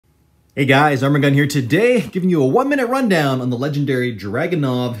Hey guys, Arm&Gun here today, giving you a 1-minute rundown on the legendary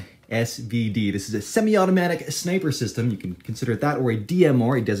Dragunov SVD. This is a semi-automatic sniper system. You can consider it that, or a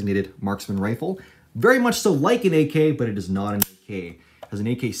DMR, a designated marksman rifle. Very much so like an AK, but it is not an AK. It has an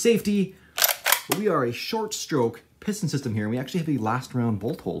AK safety, but we are a short stroke piston system here, and we actually have a last round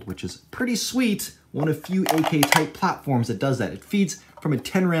bolt hold, which is pretty sweet. One of few AK type platforms that does that. It feeds from a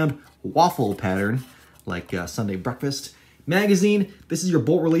 10-round waffle pattern, like Sunday breakfast. Magazine, this is your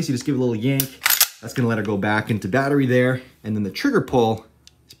bolt release. You just give it a little yank. That's gonna let her go back into battery there. And then the trigger pull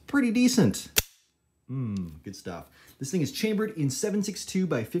is pretty decent. Good stuff. This thing is chambered in 7.62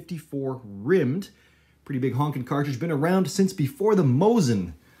 by 54 rimmed. Pretty big honking cartridge. Been around since before the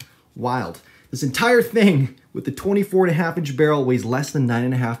Mosin. Wild. This entire thing with the 24.5-inch barrel weighs less than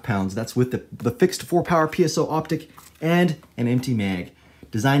 9.5 pounds. That's with the fixed 4-power PSO optic and an empty mag.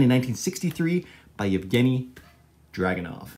 Designed in 1963 by Yevgeny Dragunov.